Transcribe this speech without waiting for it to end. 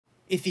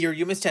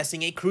Ethereum is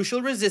testing a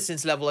crucial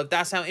resistance level. If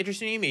that sounds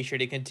interesting to you, make sure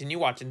to continue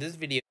watching this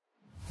video.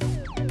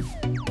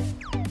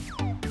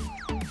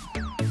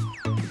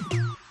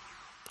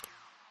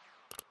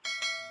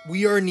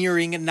 We are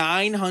nearing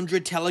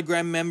 900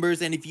 Telegram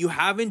members, and if you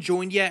haven't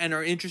joined yet and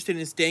are interested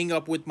in staying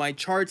up with my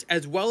charts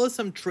as well as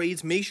some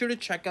trades, make sure to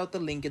check out the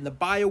link in the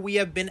bio. We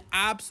have been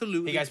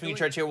absolutely... Hey guys, Pingu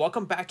Charts here.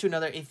 Welcome back to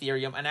another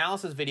Ethereum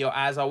analysis video.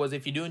 As always,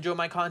 if you do enjoy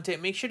my content,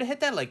 make sure to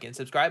hit that like and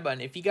subscribe button.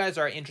 If you guys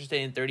are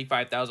interested in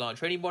 $35,000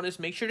 trading bonus,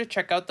 make sure to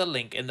check out the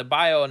link in the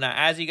bio. Now,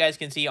 as you guys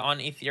can see on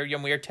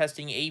Ethereum, we are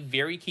testing a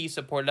very key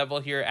support level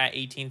here at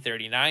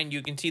 1839.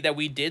 You can see that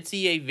we did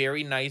see a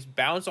very nice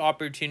bounce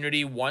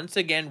opportunity once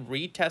again,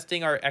 retesting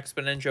our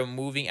exponential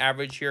moving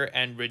average here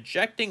and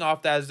rejecting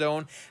off that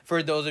zone.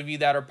 For those of you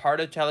that are part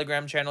of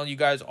Telegram channel, you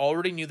guys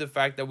already knew the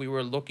fact that we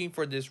were looking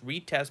for this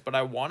retest, but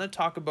I want to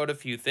talk about a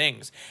few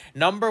things.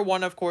 Number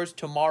one, of course,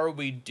 tomorrow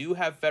we do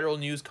have federal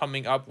news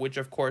coming up, which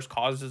of course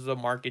causes the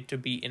market to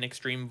be in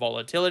extreme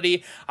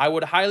volatility. I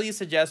would highly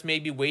suggest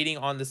maybe waiting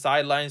on the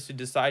sidelines to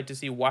decide to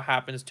see what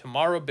happens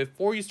tomorrow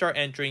before you start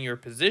entering your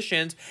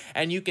positions.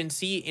 And you can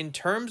see in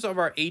terms of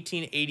our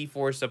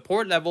 1884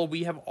 support level,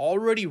 we have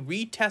already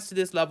retested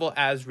this level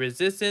as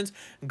resistance,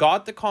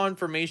 got the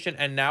confirmation,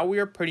 and now we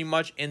are pretty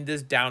much in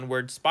this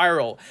downward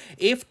spiral.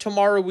 If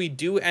tomorrow we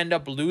do end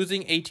up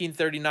losing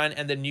 1839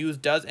 and the news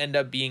does end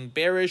up being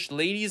bearish,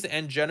 ladies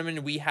and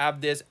gentlemen, we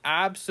have this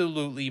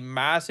absolutely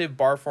massive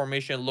bar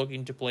formation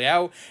looking to play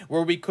out,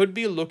 where we could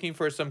be looking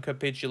for some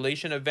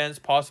capitulation events,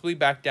 possibly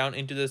back down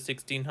into the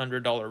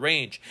 $1,600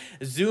 range.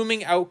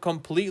 Zooming out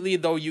completely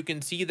though, you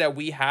can see that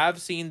we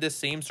have seen the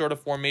same sort of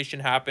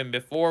formation happen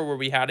before, where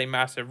we had a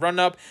massive run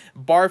up,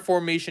 bar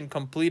formation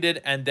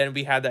completed, and then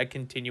we had that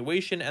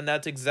continuation, and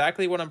that's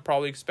exactly what I'm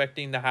probably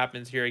expecting to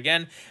happen here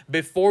again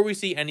before we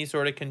see any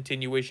sort of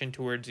continuation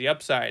towards the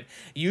upside.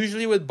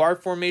 Usually with bar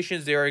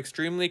formations, they are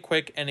extremely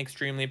quick and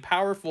extremely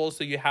powerful,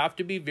 so you have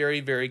to be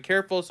very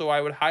careful. So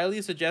I would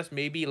highly suggest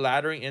maybe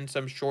laddering in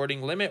some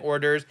shorting limit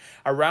orders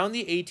around the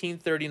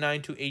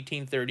 1839 to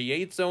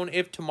 1838 zone.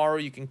 If tomorrow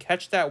you can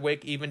catch that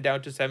wick even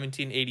down to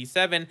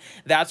 1787,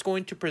 that's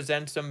going to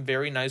present some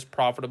very nice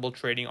profitable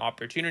trading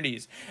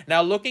opportunities.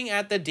 Now, looking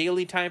at the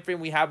daily time frame,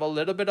 we have a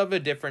little bit of a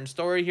different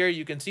story here.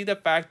 You can see the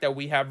fact that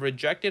we have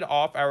rejected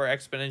off our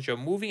exponential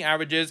moving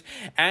averages,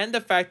 and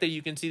the fact that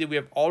you can see that we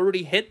have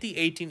already hit the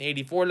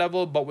 1884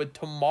 level. But with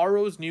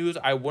tomorrow's news,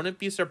 I wouldn't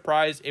be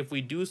surprised if we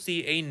do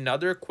see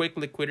another quick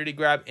liquidity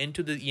grab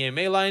into the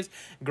EMA lines,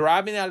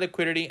 grabbing that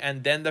liquidity,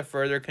 and then the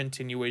further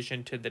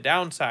continuation to the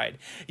downside.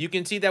 You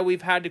can see that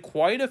we've had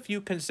quite a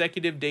few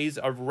consecutive days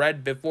of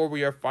red before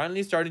we are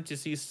finally starting to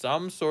see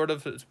some sort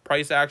of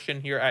price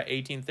action here at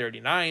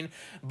 1839.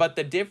 But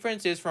the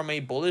difference is, from a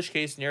bullish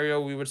case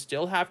scenario, we would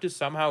still have to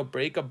somehow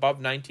break above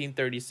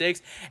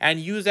 1936 and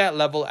use that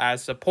level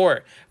as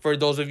support. For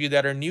those of you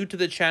that are new to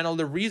the channel,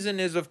 the reason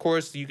is, of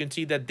course, you can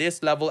see that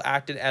this level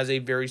acted as a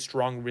very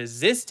strong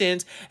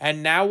resistance,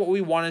 and now what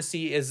we want to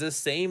see is the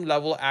same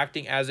level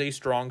acting as a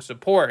strong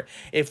support.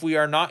 If we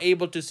are not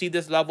able to see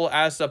this level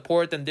as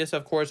support, then this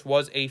of course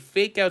was a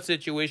fake out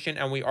situation,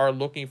 and we are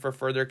looking for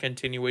further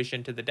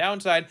continuation to the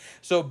downside.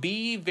 So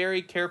be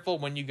very careful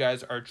when you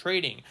guys are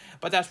trading.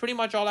 But that's pretty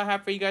much all I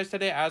have for you guys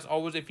today. As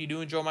always, if you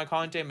do enjoy my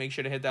content, make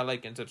sure to hit that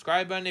like and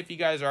subscribe button. If you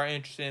guys are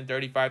interested in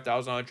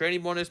 $35,000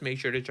 trading bonus, make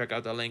sure to check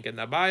out the link in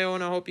the bio,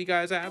 and I hope you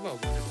guys have a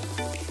wonderful